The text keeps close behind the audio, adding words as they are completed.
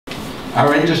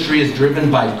Our industry is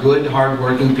driven by good,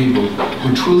 hard-working people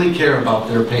who truly care about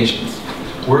their patients.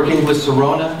 Working with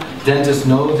Sirona, dentists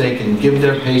know they can give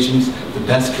their patients the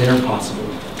best care possible.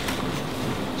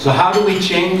 So how do we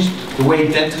change the way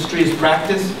dentistry is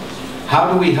practiced?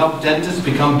 How do we help dentists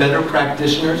become better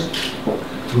practitioners?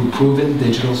 Through proven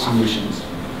digital solutions.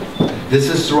 This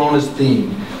is Sirona's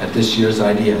theme at this year's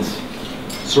IDS.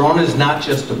 Sirona is not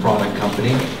just a product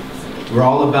company. We're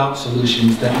all about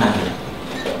solutions that matter.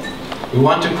 We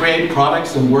want to create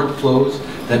products and workflows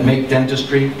that make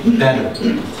dentistry better,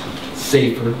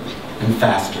 safer, and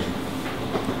faster.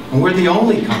 And we're the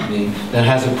only company that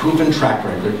has a proven track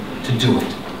record to do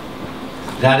it.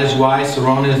 That is why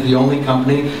Sirona is the only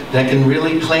company that can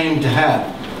really claim to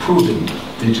have proven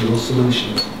digital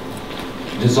solutions.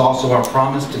 It is also our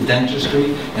promise to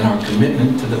dentistry and our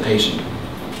commitment to the patient.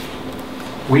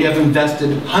 We have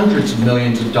invested hundreds of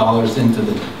millions of dollars into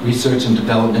the research and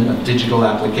development of digital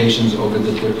applications over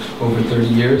 30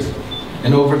 years.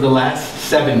 And over the last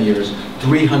 7 years,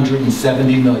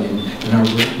 $370 million in our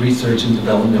research and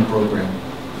development program.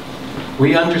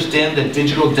 We understand that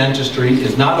digital dentistry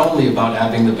is not only about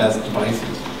having the best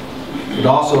devices, but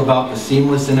also about the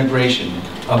seamless integration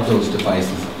of those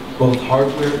devices, both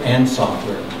hardware and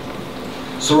software.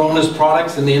 Sirona's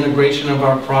products and the integration of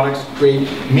our products create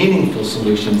meaningful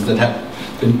solutions that have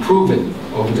been proven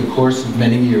over the course of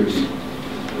many years.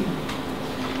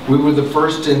 We were the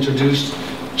first to introduce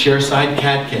chairside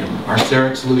CAD/CAM, our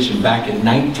CEREC solution, back in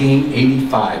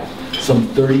 1985, some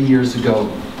 30 years ago.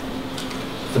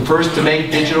 The first to make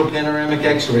digital panoramic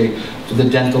X-ray for the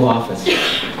dental office.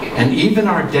 And even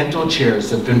our dental chairs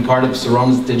have been part of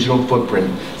Sirona's digital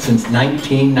footprint since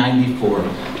 1994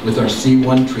 with our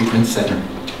C1 Treatment Center.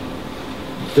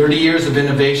 30 years of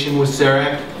innovation with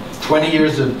CEREC, 20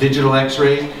 years of digital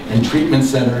X-ray and treatment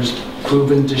centers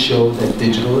proven to show that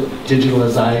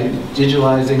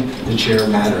digitalizing the chair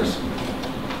matters.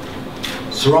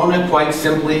 Sirona, quite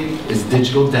simply, is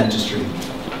digital dentistry.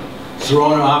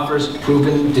 Sirona offers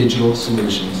proven digital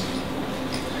solutions.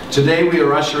 Today we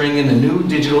are ushering in a new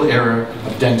digital era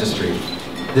of dentistry.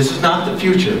 This is not the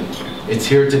future, it's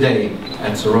here today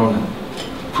at Sirona.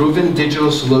 Proven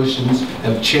digital solutions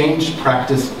have changed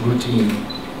practice routine.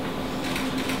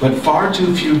 But far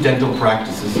too few dental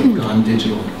practices have gone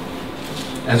digital.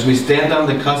 As we stand on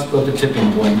the cusp of a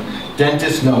tipping point,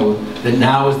 dentists know that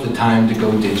now is the time to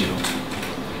go digital.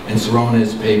 And Sirona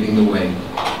is paving the way.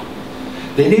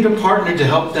 They need a partner to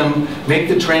help them make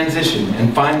the transition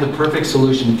and find the perfect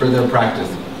solution for their practice.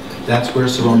 That's where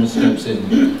Sirona steps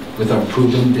in with our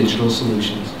proven digital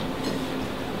solutions.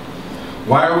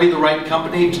 Why are we the right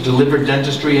company to deliver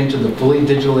dentistry into the fully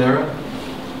digital era?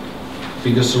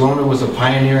 Because Sirona was a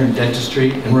pioneer in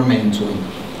dentistry and remains one.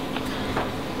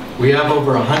 We have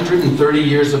over 130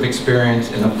 years of experience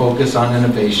and a focus on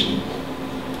innovation,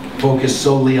 focused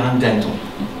solely on dental.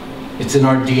 It's in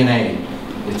our DNA.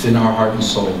 It's in our heart and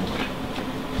soul.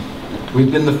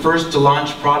 We've been the first to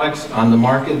launch products on the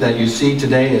market that you see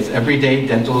today as everyday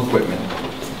dental equipment.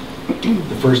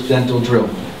 The first dental drill.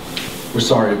 We're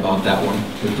sorry about that one.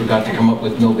 We forgot to come up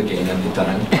with Novocaine at the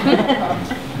time.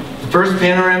 The first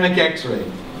panoramic X-ray.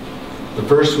 The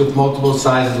first with multiple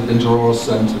sizes of intraoral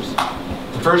sensors.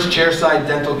 The first chairside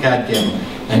dental CAD/CAM,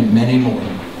 and many more.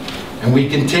 And we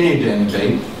continue to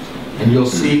innovate, and you'll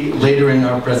see later in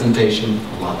our presentation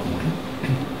a lot more.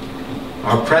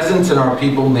 Our presence and our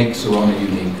people make Sirona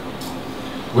unique.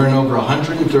 We're in over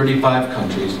 135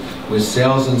 countries with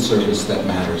sales and service that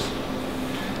matters,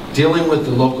 dealing with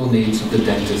the local needs of the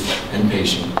dentist and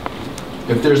patient.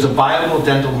 If there's a viable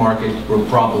dental market, we're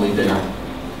probably there.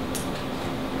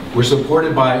 We're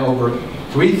supported by over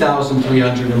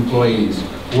 3,300 employees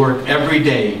who work every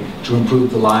day to improve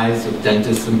the lives of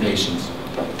dentists and patients.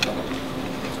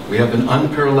 We have an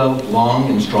unparalleled, long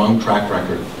and strong track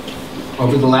record.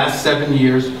 Over the last 7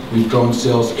 years, we've grown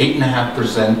sales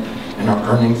 8.5% and our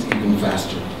earnings even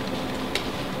faster.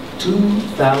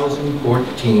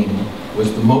 2014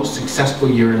 was the most successful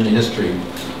year in history,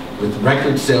 with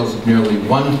record sales of nearly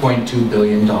 $1.2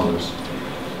 billion.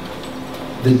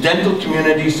 The dental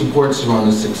community supports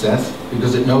Sirona's success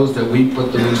because it knows that we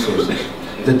put the resources,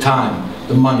 the time,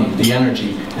 the money, the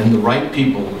energy, and the right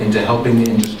people into helping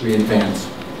the industry advance.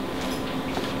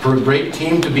 For a great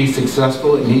team to be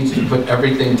successful, it needs to put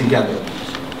everything together.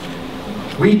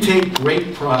 We take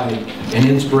great pride and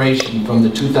inspiration from the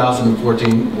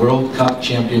 2014 World Cup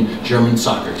champion German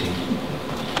soccer team.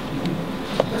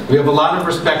 We have a lot of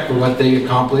respect for what they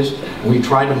accomplished, and we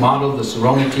try to model the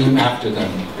Sirona team after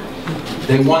them.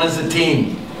 They won as a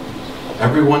team.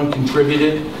 Everyone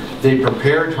contributed. They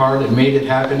prepared hard and made it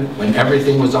happen when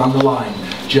everything was on the line,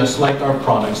 just like our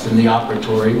products in the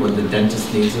operatory when the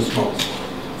dentist needs us most.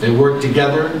 They work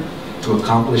together to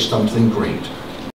accomplish something great.